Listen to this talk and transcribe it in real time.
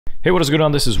Hey, what is going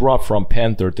on? This is Rob from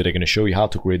Panther. Today I'm going to show you how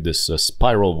to create this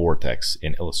spiral vortex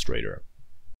in Illustrator.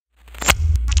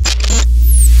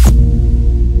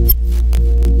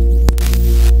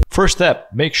 First step,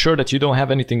 make sure that you don't have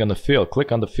anything on the fill.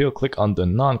 Click on the fill, click on the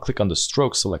none, click on the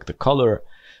stroke, select the color.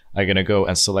 I'm going to go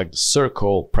and select the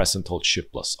circle, press and hold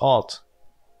Shift plus Alt,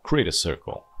 create a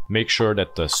circle. Make sure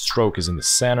that the stroke is in the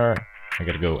center. I'm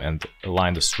gonna go and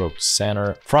align the stroke to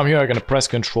center. From here, I'm gonna press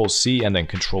Ctrl C and then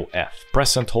Ctrl F.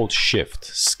 Press and hold Shift,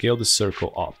 scale the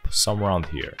circle up, somewhere around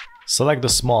here. Select the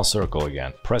small circle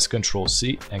again, press Ctrl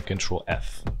C and Ctrl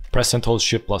F. Press and hold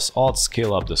Shift plus Alt,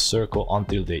 scale up the circle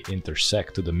until they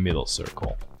intersect to the middle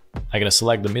circle. I'm gonna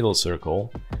select the middle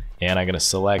circle and I'm gonna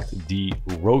select the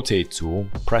rotate tool,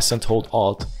 press and hold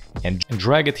Alt and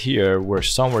drag it here where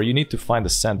somewhere you need to find the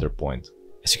center point.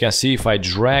 As you can see, if I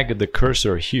drag the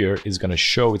cursor here, it's gonna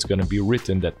show, it's gonna be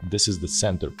written that this is the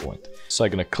center point. So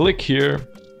I'm gonna click here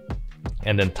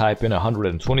and then type in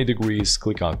 120 degrees,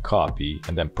 click on copy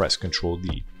and then press Ctrl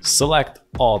D. Select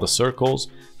all the circles,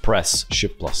 press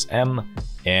Shift plus M,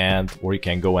 and or you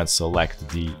can go and select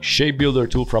the shape builder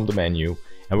tool from the menu,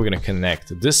 and we're gonna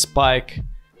connect this spike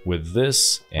with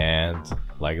this and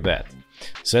like that.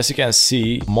 So as you can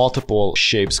see, multiple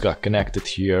shapes got connected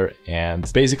here,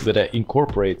 and basically that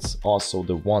incorporates also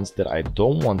the ones that I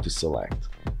don't want to select.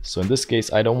 So in this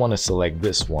case, I don't want to select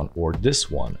this one or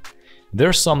this one.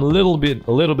 There's some a little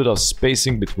bit of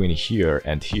spacing between here,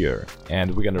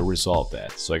 and we're gonna resolve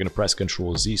that. So I'm gonna press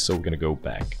Ctrl Z, so we're gonna go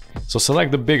back. So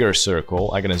select the bigger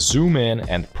circle, I'm gonna zoom in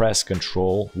and press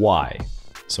Ctrl Y.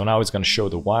 So now it's gonna show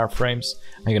the wireframes.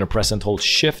 I'm gonna press and hold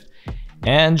Shift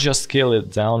and just scale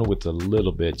it down with a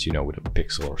little bit, you know, with a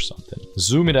pixel or something.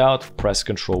 Zoom it out, press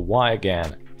Ctrl Y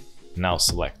again. Now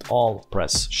select all,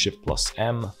 press Shift plus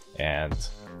M, and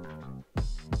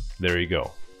there you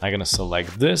go. I'm gonna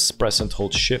select this, press and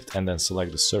hold Shift, and then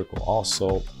select the circle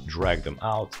also, drag them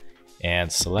out,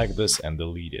 and select this and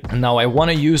delete it. Now I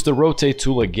want to use the rotate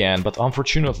tool again, but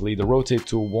unfortunately the rotate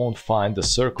tool won't find the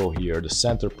circle here, the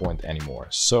center point anymore.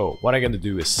 So what I'm gonna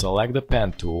do is select the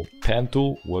pen tool. Pen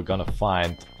tool, we're gonna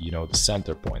find, you know, the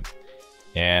center point.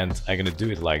 And I'm gonna do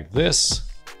it like this.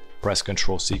 Press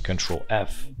Ctrl C, Ctrl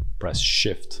F, press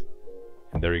Shift,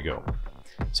 and there you go.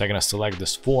 So I'm gonna select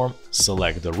this form,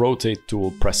 select the rotate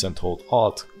tool, press and hold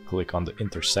Alt, click on the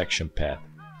intersection path.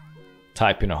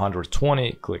 Type in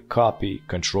 120, click copy,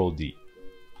 Ctrl D.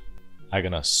 I'm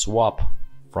gonna swap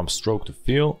from stroke to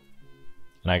fill,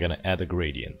 and I'm gonna add a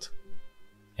gradient.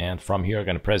 And from here, I'm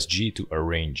gonna press G to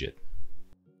arrange it.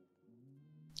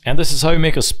 And this is how you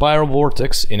make a spiral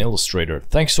vortex in Illustrator.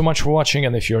 Thanks so much for watching,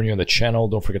 and if you're new on the channel,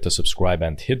 don't forget to subscribe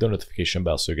and hit the notification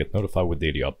bell so you get notified with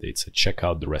daily updates. And check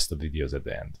out the rest of the videos at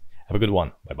the end. Have a good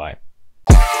one. Bye-bye.